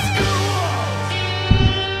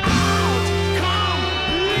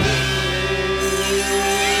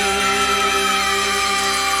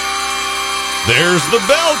There's the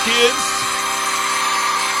bell, kids.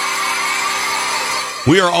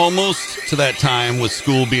 We are almost to that time with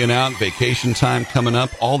school being out, vacation time coming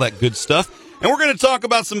up, all that good stuff. And we're going to talk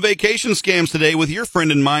about some vacation scams today with your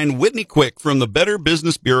friend and mine, Whitney Quick from the Better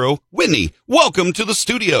Business Bureau. Whitney, welcome to the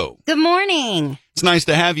studio. Good morning. It's nice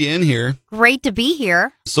to have you in here. Great to be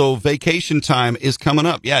here. So vacation time is coming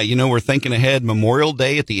up. Yeah, you know, we're thinking ahead. Memorial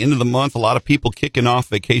Day at the end of the month. A lot of people kicking off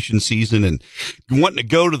vacation season and wanting to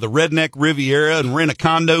go to the Redneck Riviera and rent a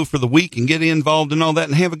condo for the week and get involved in all that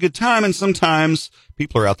and have a good time. And sometimes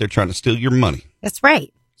people are out there trying to steal your money. That's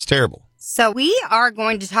right. It's terrible. So we are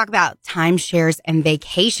going to talk about timeshares and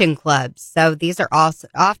vacation clubs. So these are also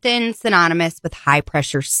often synonymous with high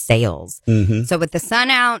pressure sales. Mm-hmm. So with the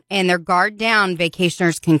sun out and their guard down,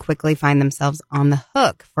 vacationers can quickly find themselves on the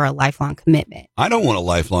hook for a lifelong commitment. I don't want a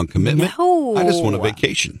lifelong commitment. No. I just want a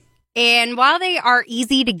vacation. And while they are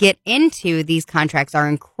easy to get into, these contracts are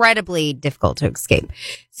incredibly difficult to escape.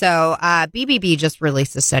 So BBB just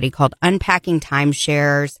released a study called Unpacking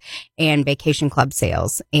Timeshares and Vacation Club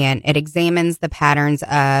Sales, and it examines the patterns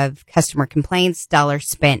of customer complaints, dollars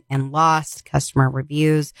spent and lost, customer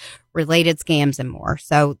reviews, related scams, and more.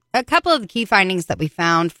 So a couple of the key findings that we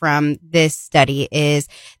found from this study is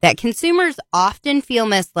that consumers often feel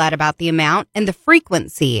misled about the amount and the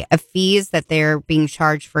frequency of fees that they're being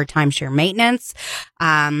charged for timeshare maintenance.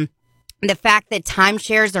 The fact that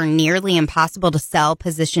timeshares are nearly impossible to sell,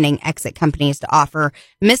 positioning exit companies to offer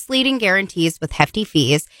misleading guarantees with hefty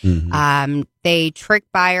fees. Mm-hmm. They trick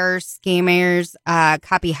buyers, scammers,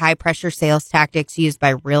 copy high-pressure sales tactics used by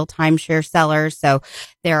real timeshare sellers. So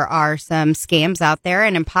there are some scams out there,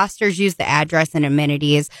 and imposters use the address and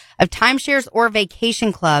amenities of timeshares or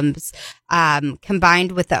vacation clubs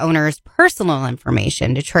combined with the owner's personal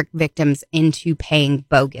information to trick victims into paying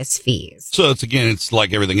bogus fees. So it's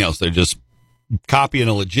like everything else. They're just copying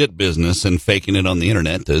a legit business and faking it on the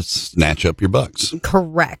internet to snatch up your bucks.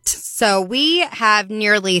 Correct. So we have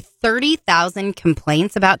nearly 30,000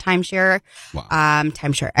 complaints about timeshare,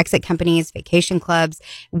 timeshare exit companies, vacation clubs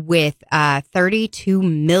with $32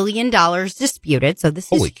 million disputed. So this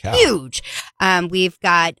is huge. We've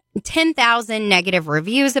got 10,000 negative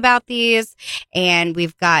reviews about these, and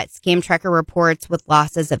we've got scam tracker reports with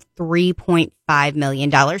losses of $3.5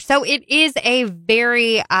 million. So it is a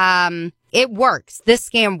very, it works. This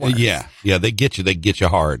scam works. Yeah, they get you. They get you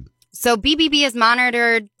hard. So BBB has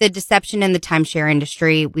monitored the deception in the timeshare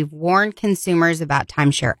industry. We've warned consumers about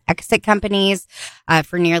timeshare exit companies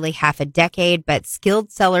for nearly half a decade, but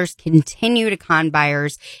skilled sellers continue to con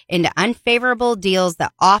buyers into unfavorable deals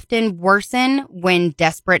that often worsen when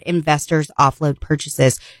desperate investors offload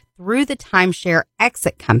purchases through the timeshare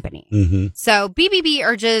exit company. Mm-hmm. So BBB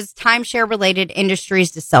urges timeshare-related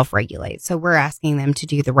industries to self-regulate. So we're asking them to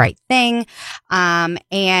do the right thing.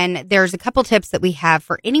 And there's a couple tips that we have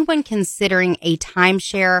for anyone considering a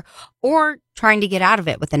timeshare or trying to get out of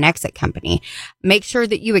it with an exit company. Make sure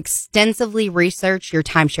that you extensively research your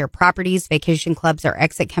timeshare properties, vacation clubs, or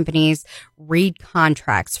exit companies. Read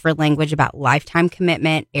contracts for language about lifetime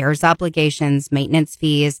commitment, heirs obligations, maintenance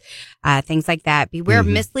fees, things like that. Beware of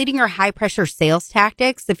misleading or high-pressure sales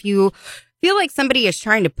tactics. If you feel like somebody is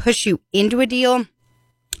trying to push you into a deal,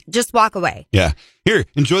 just walk away. Yeah. Here,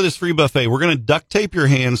 enjoy this free buffet. We're going to duct tape your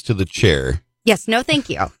hands to the chair. Yes, no, thank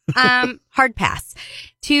you. Hard pass.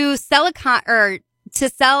 To sell a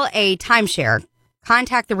timeshare,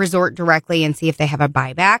 contact the resort directly and see if they have a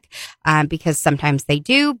buyback, because sometimes they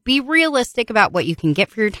do. Be realistic about what you can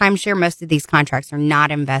get for your timeshare. Most of these contracts are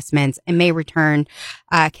not investments and may return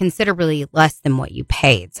considerably less than what you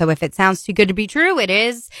paid. So if it sounds too good to be true, it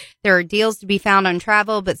is. There are deals to be found on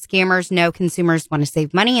travel, but scammers know consumers want to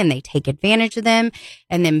save money and they take advantage of them.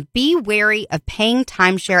 And then be wary of paying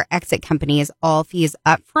timeshare exit companies all fees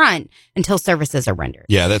up front until services are rendered.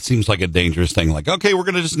 Yeah, that seems like a dangerous thing. Like, okay, we're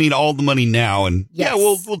going to just need all the money now, and yes. Yeah,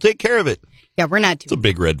 we'll take care of it. Yeah, we're not doing It's a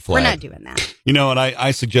big red flag. We're not doing that. You know, and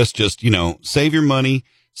I suggest just, save your money,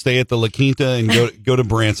 stay at the La Quinta, and go to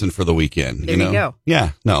Branson for the weekend. There you go.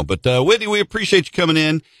 Yeah, no, but Whitney, we appreciate you coming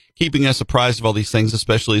in, keeping us apprised of all these things,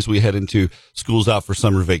 especially as we head into schools out for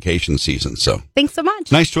summer vacation season. So thanks so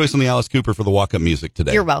much. Nice choice on the Alice Cooper for the walk-up music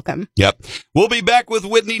today. You're welcome. Yep. We'll be back with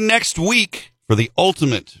Whitney next week for the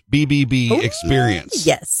ultimate BBB experience.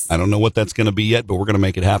 Yes. I don't know what that's going to be yet, but we're going to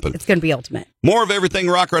make it happen. It's going to be ultimate. More of everything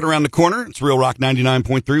rock right around the corner. It's Real Rock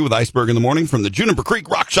 99.3 with Iceberg in the Morning from the Juniper Creek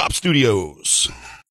Rock Shop Studios.